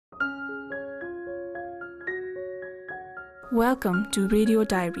Welcome to Radio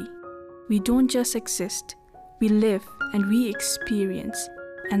Diary. We don't just exist, we live and we experience,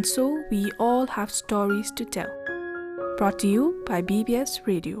 and so we all have stories to tell. Brought to you by BBS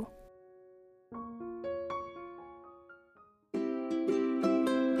Radio.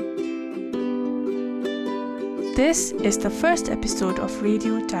 This is the first episode of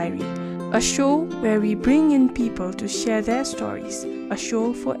Radio Diary, a show where we bring in people to share their stories, a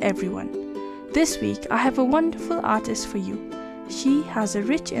show for everyone. This week, I have a wonderful artist for you. She has a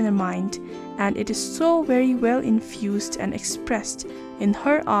rich inner mind, and it is so very well infused and expressed in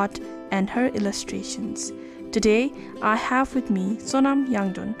her art and her illustrations. Today, I have with me Sonam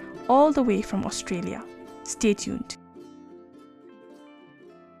Yangdon, all the way from Australia. Stay tuned.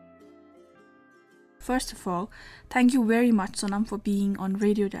 First of all, thank you very much, Sonam, for being on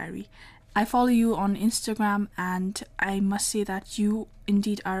Radio Diary. I follow you on Instagram, and I must say that you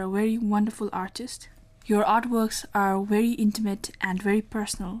indeed are a very wonderful artist. Your artworks are very intimate and very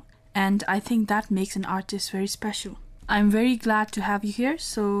personal, and I think that makes an artist very special. I'm very glad to have you here,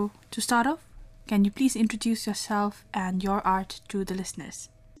 so to start off, can you please introduce yourself and your art to the listeners?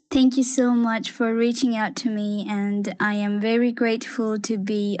 Thank you so much for reaching out to me, and I am very grateful to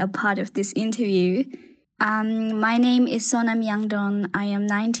be a part of this interview. My name is Sonam Yangdon. I am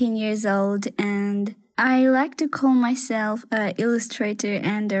 19 years old, and I like to call myself an illustrator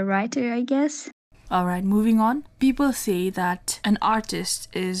and a writer, I guess. Alright, moving on. People say that an artist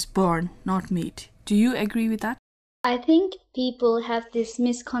is born, not made. Do you agree with that? I think people have this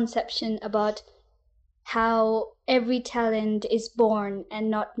misconception about how every talent is born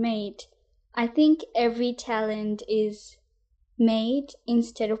and not made. I think every talent is made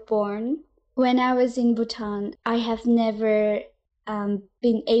instead of born. When I was in Bhutan, I have never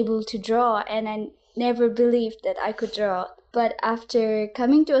been able to draw, and I never believed that I could draw. But after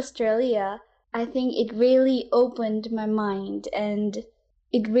coming to Australia, I think it really opened my mind, and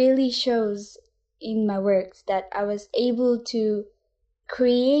it really shows in my works that I was able to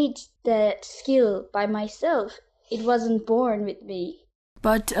create that skill by myself. It wasn't born with me.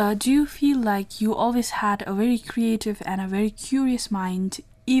 But do you feel like you always had a very creative and a very curious mind,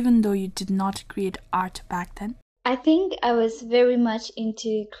 even though you did not create art back then? I think I was very much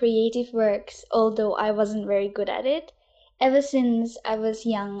into creative works, although I wasn't very good at it. Ever since I was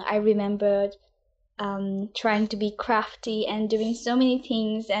young, I remembered trying to be crafty and doing so many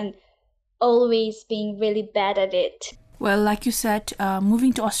things and always being really bad at it. Well, like you said,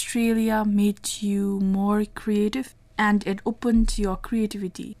 moving to Australia made you more creative and it opened your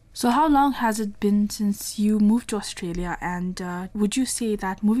creativity. So how long has it been since you moved to Australia, and would you say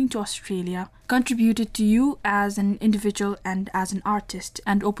that moving to Australia contributed to you as an individual and as an artist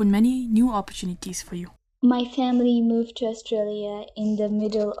and opened many new opportunities for you? My family moved to Australia in the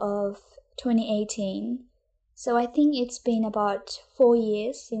middle of 2018. So I think it's been about 4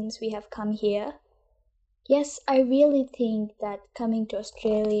 years since we have come here. Yes, I really think that coming to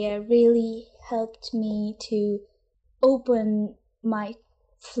Australia really helped me to open my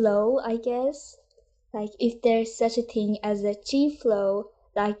flow, I guess. Like if there's such a thing as a chi flow,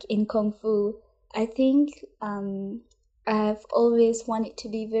 like in Kung Fu, I think I've always wanted to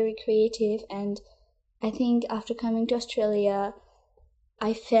be very creative, and I think after coming to Australia,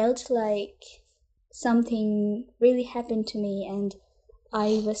 I felt like something really happened to me, and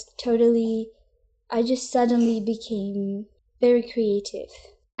I just suddenly became very creative.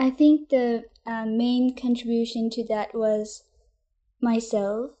 I think the main contribution to that was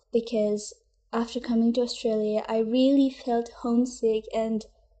myself, because after coming to Australia, I really felt homesick and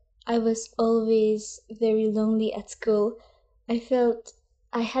I was always very lonely at school. I felt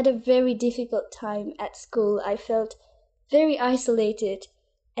I had a very difficult time at school. I felt very isolated,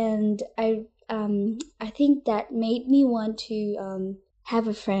 and I think that made me want to have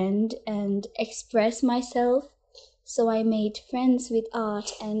a friend and express myself. So I made friends with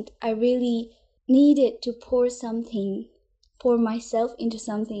art, and I really needed to pour myself into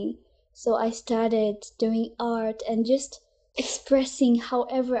something. So I started doing art and just expressing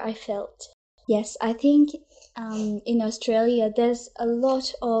however I felt. Yes, I think in Australia there's a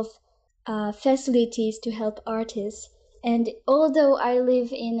lot of facilities to help artists. And although I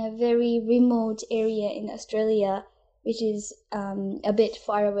live in a very remote area in Australia, which is a bit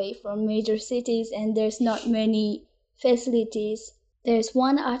far away from major cities, and there's not many facilities, there's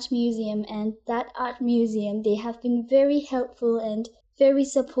one art museum, and that art museum, they have been very helpful and very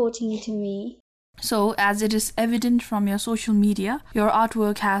supporting to me. So, as it is evident from your social media, your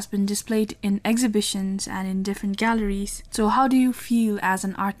artwork has been displayed in exhibitions and in different galleries. So, how do you feel as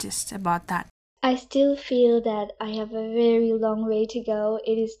an artist about that? I still feel that I have a very long way to go.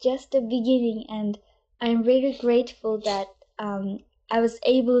 It is just the beginning, and I'm very grateful that I was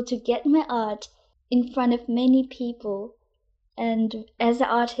able to get my art in front of many people. And as an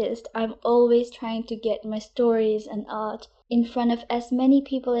artist, I'm always trying to get my stories and art in front of as many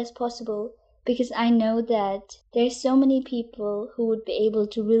people as possible, because I know that there's so many people who would be able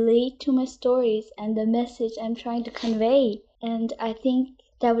to relate to my stories and the message I'm trying to convey. And I think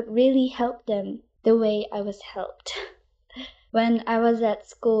that would really help them the way I was helped. When I was at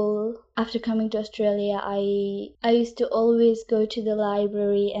school, after coming to Australia, I used to always go to the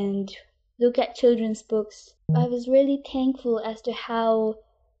library and look at children's books. I was really thankful as to how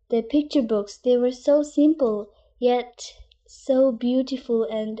the picture books, they were so simple, yet so beautiful,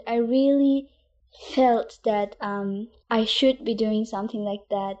 and I really felt that I should be doing something like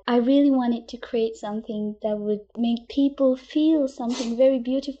that. I really wanted to create something that would make people feel something very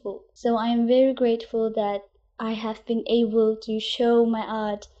beautiful. So I am very grateful that I have been able to show my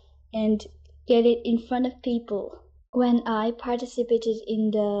art and get it in front of people. When I participated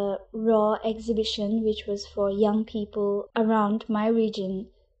in the Raw exhibition, which was for young people around my region,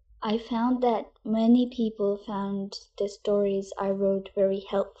 I found that many people found the stories I wrote very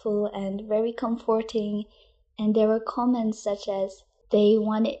helpful and very comforting, and there were comments such as they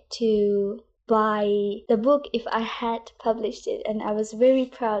wanted to buy the book if I had published it, and I was very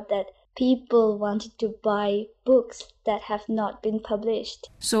proud that people wanted to buy books that have not been published.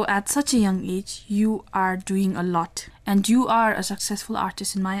 So at such a young age, you are doing a lot, and you are a successful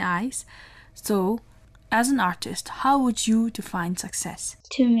artist in my eyes. So as an artist, how would you define success?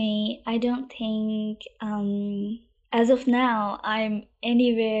 To me, I don't think as of now I'm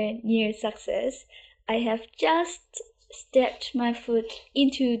anywhere near success. I have just stepped my foot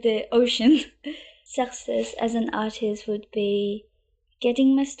into the ocean. Success as an artist would be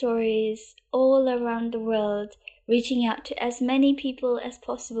getting my stories all around the world, reaching out to as many people as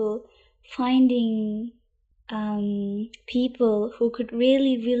possible, finding people who could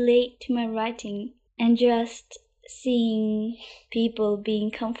really relate to my writing, and just seeing people being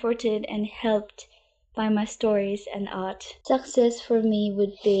comforted and helped by my stories and art. Success for me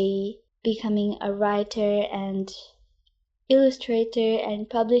would be becoming a writer and illustrator and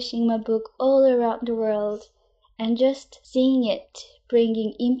publishing my book all around the world, and just seeing it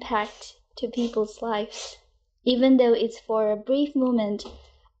bringing impact to people's lives. Even though it's for a brief moment,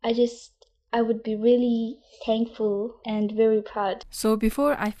 I would be really thankful and very proud. So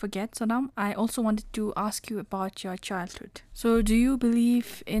before I forget, Sonam, I also wanted to ask you about your childhood. So do you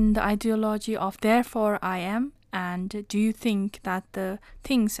believe in the ideology of therefore I am? And do you think that the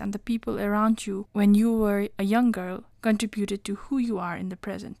things and the people around you when you were a young girl contributed to who you are in the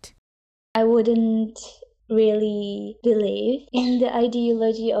present? I wouldn't really believe in the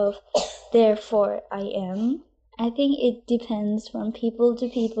ideology of therefore I am. I think it depends from people to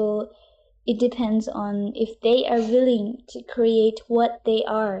people. It depends on if they are willing to create what they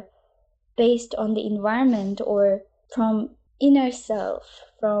are based on the environment or from inner self,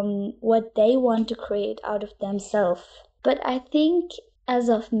 from what they want to create out of themselves. But I think as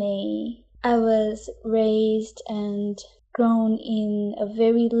of me, I was raised and grown in a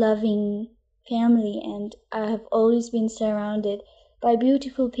very loving family, and I have always been surrounded by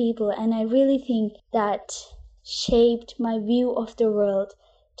beautiful people, and I really think that shaped my view of the world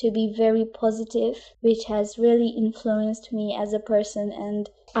to be very positive, which has really influenced me as a person, and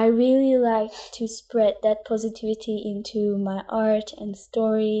I really like to spread that positivity into my art and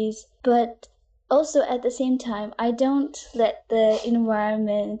stories. But also at the same time, I don't let the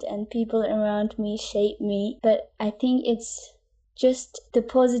environment and people around me shape me, but I think it's just the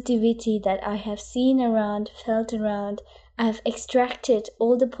positivity that I have seen around, felt around. I've extracted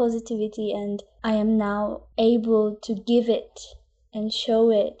all the positivity, and I am now able to give it and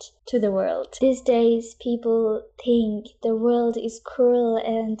show it to the world. These days, people think the world is cruel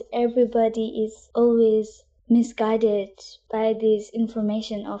and everybody is always misguided by this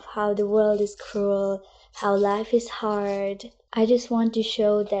information of how the world is cruel, how life is hard. I just want to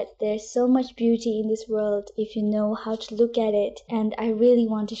show that there's so much beauty in this world if you know how to look at it, and I really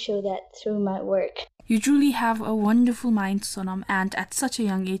want to show that through my work. You truly have a wonderful mind, Sonam, and at such a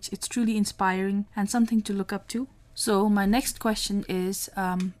young age, it's truly inspiring and something to look up to. So my next question is,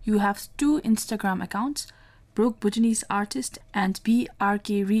 you have two Instagram accounts, Broke Bhutanese Artist and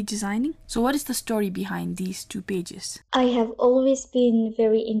BRK Redesigning. So what is the story behind these two pages? I have always been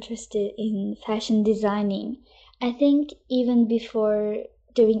very interested in fashion designing. I think even before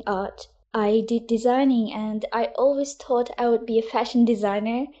doing art, I did designing, and I always thought I would be a fashion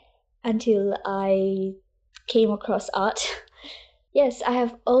designer until I came across art. Yes, I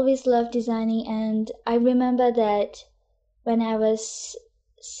have always loved designing, and I remember that when I was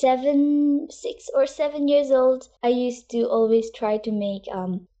 6 or 7 years old, I used to always try to make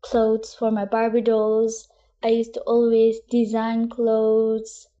clothes for my Barbie dolls. I used to always design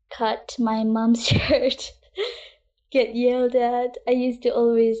clothes, cut my mom's shirt, get yelled at. I used to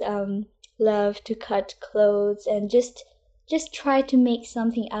always love to cut clothes and just try to make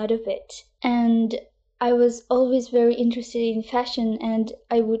something out of it. And I was always very interested in fashion and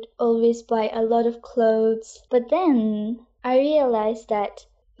I would always buy a lot of clothes. But then I realized that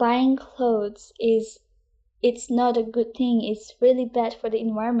buying clothes it's not a good thing. It's really bad for the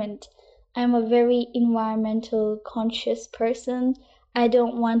environment. I'm a very environmental conscious person. I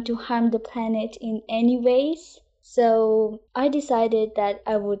don't want to harm the planet in any ways. So I decided that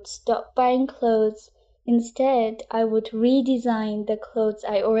I would stop buying clothes. Instead, I would redesign the clothes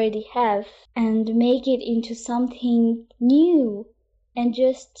I already have and make it into something new and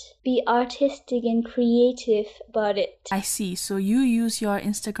just be artistic and creative about it. I see. So you use your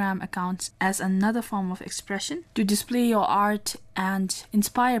Instagram accounts as another form of expression to display your art and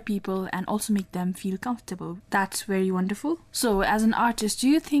inspire people and also make them feel comfortable. That's very wonderful. So as an artist, do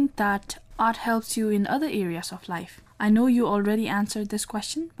you think that art helps you in other areas of life? I know you already answered this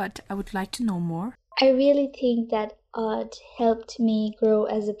question, but I would like to know more. I really think that art helped me grow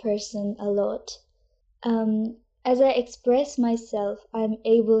as a person a lot. As I express myself, I'm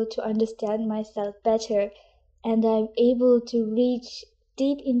able to understand myself better and I'm able to reach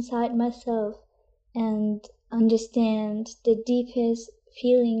deep inside myself and understand the deepest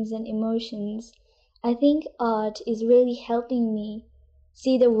feelings and emotions. I think art is really helping me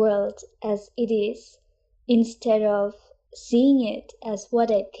see the world as it is instead of seeing it as what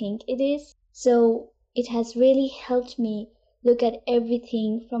I think it is. So it has really helped me look at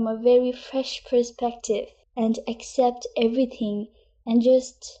everything from a very fresh perspective and accept everything and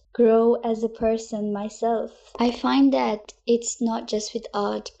just grow as a person myself. I find that it's not just with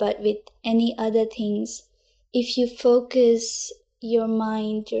art but with any other things. If you focus your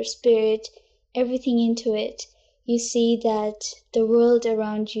mind, your spirit, everything into it, you see that the world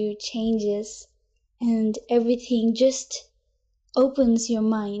around you changes and everything just opens your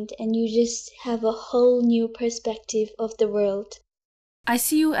mind and you just have a whole new perspective of the world. I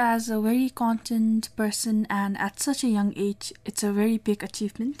see you as a very content person, and at such a young age, it's a very big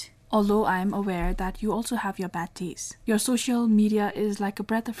achievement. Although I am aware that you also have your bad days. Your social media is like a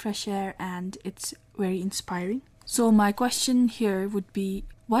breath of fresh air and it's very inspiring. So my question here would be,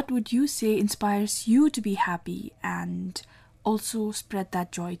 what would you say inspires you to be happy and also spread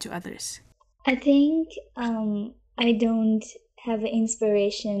that joy to others? I think I don't have an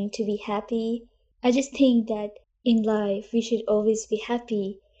inspiration to be happy. I just think that in life we should always be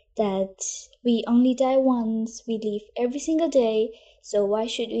happy, that we only die once, we live every single day, so why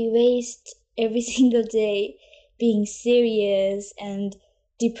should we waste every single day being serious and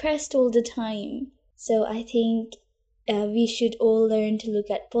depressed all the time? So I think we should all learn to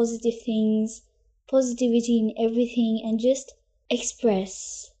look at positive things, positivity in everything, and just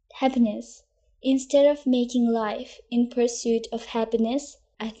express happiness. Instead of making life in pursuit of happiness,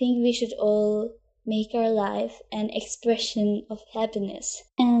 I think we should all make our life an expression of happiness.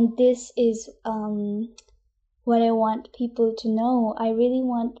 And this is what I want people to know. I really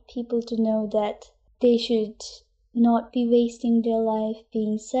want people to know that they should not be wasting their life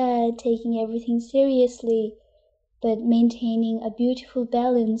being sad, taking everything seriously, but maintaining a beautiful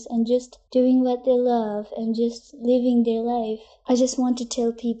balance and just doing what they love and just living their life. I just want to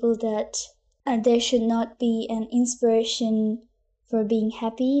tell people that there should not be an inspiration for being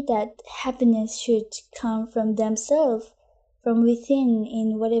happy, that happiness should come from themselves, from within,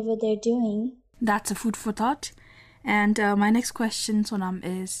 in whatever they're doing. That's a food for thought. And my next question, Sonam,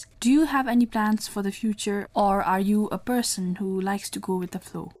 is, do you have any plans for the future, or are you a person who likes to go with the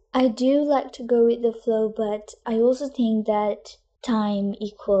flow? I do like to go with the flow, but I also think that time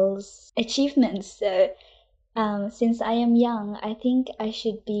equals achievements. So since I am young, I think I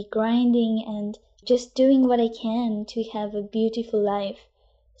should be grinding and just doing what I can to have a beautiful life.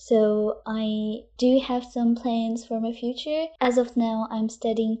 So I do have some plans for my future. As of now, I'm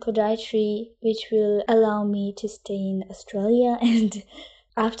studying podiatry, which will allow me to stay in Australia. And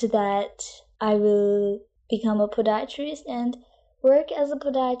after that, I will become a podiatrist and work as a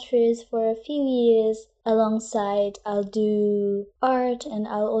podiatrist for a few years. Alongside, I'll do art and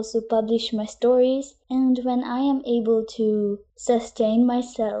I'll also publish my stories. And when I am able to sustain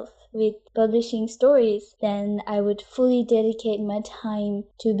myself with publishing stories, then I would fully dedicate my time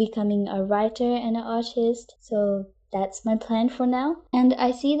to becoming a writer and an artist. So that's my plan for now. And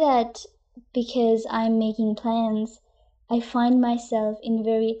I see that because I'm making plans, I find myself in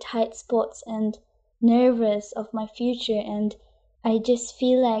very tight spots and nervous of my future, and I just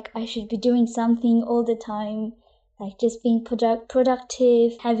feel like I should be doing something all the time, like just being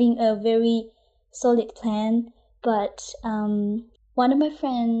productive, having a very solid plan. But one of my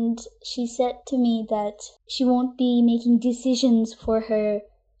friends, she said to me that she won't be making decisions for her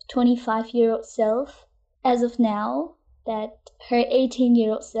 25-year-old self as of now, that her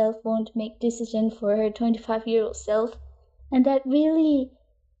 18-year-old self won't make decision for her 25-year-old self. And that really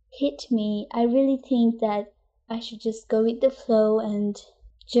hit me. I really think that I should just go with the flow and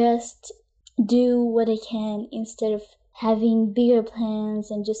just do what I can instead of having bigger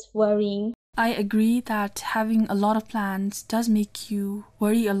plans and just worrying. I agree that having a lot of plans does make you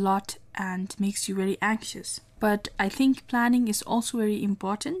worry a lot and makes you very anxious. But I think planning is also very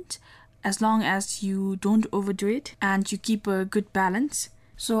important as long as you don't overdo it and you keep a good balance.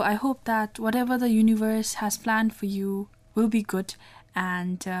 So I hope that whatever the universe has planned for you will be good,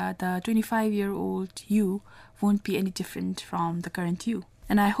 and the 25-year-old you won't be any different from the current you.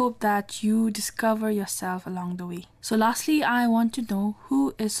 And I hope that you discover yourself along the way. So lastly, I want to know,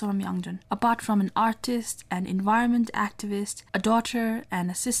 who is Sonam Yangdon? Apart from an artist, an environment activist, a daughter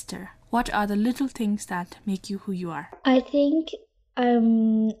and a sister, what are the little things that make you who you are? I think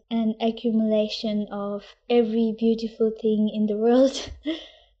I'm an accumulation of every beautiful thing in the world.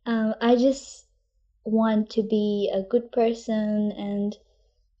 I just want to be a good person, and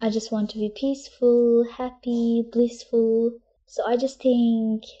I just want to be peaceful, happy, blissful. So I just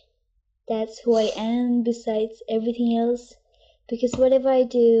think that's who I am besides everything else, because whatever I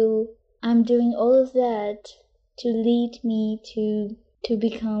do, I'm doing all of that to lead me to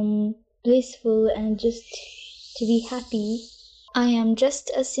become blissful and just to be happy. I am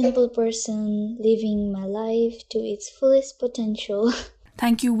just a simple person living my life to its fullest potential.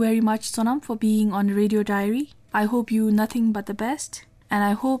 Thank you very much, Sonam, for being on Radio Diary. I hope you nothing but the best, and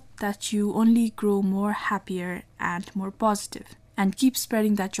I hope that you only grow more happier and more positive and keep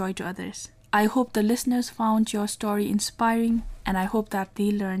spreading that joy to others. I hope the listeners found your story inspiring, and I hope that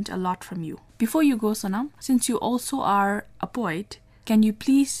they learned a lot from you. Before you go, Sonam, since you also are a poet, can you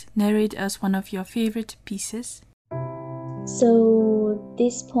please narrate us one of your favorite pieces? So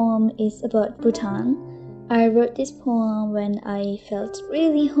this poem is about Bhutan. I wrote this poem when I felt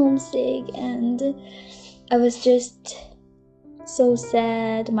really homesick and I was just so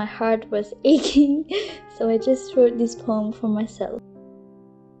sad. My heart was aching. So I just wrote this poem for myself.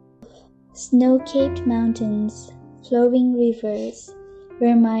 Snow-capped mountains, flowing rivers,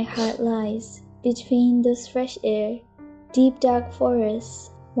 where my heart lies, between those fresh air, deep dark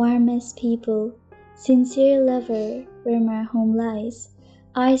forests, warmest people, sincere lover, where my home lies.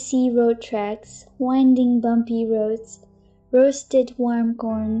 I see road tracks, winding bumpy roads, roasted warm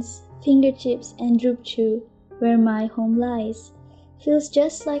corns, fingertips and drupchu, where my home lies. Feels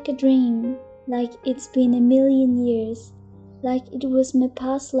just like a dream, like it's been a million years, like it was my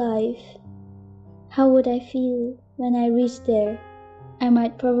past life. How would I feel when I reach there? I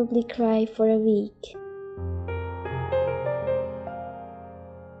might probably cry for a week.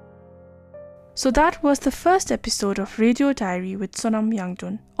 So that was the first episode of Radio Diary with Sonam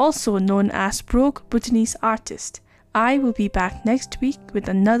Yangdon, also known as Broke Bhutanese Artist. I will be back next week with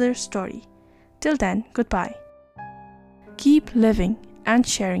another story. Till then, goodbye. Keep living and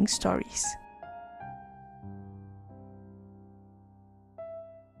sharing stories.